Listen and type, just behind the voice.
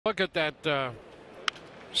Look at that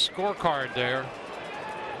scorecard there.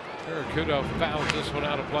 Querecuto fouls this one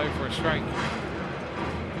out of play for a strike.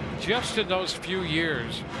 Just in those few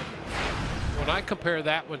years, when I compare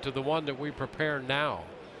that one to the one that we prepare now,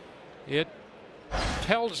 it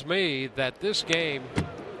tells me that this game,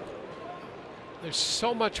 there's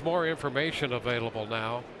so much more information available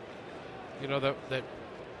now, you know, that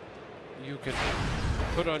you can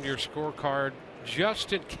put on your scorecard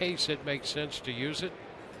just in case it makes sense to use it.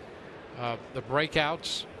 The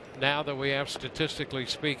breakouts now that we have, statistically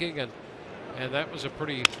speaking, and that was a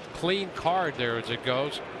pretty clean card there as it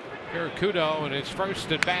goes. Querecuto in his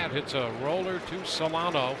first at bat hits a roller to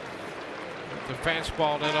Solano. The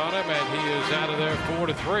fastball in on him, and he is out of there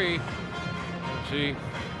 4-3 as he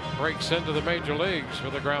breaks into the major leagues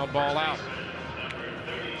with a ground ball out.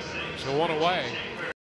 So one away.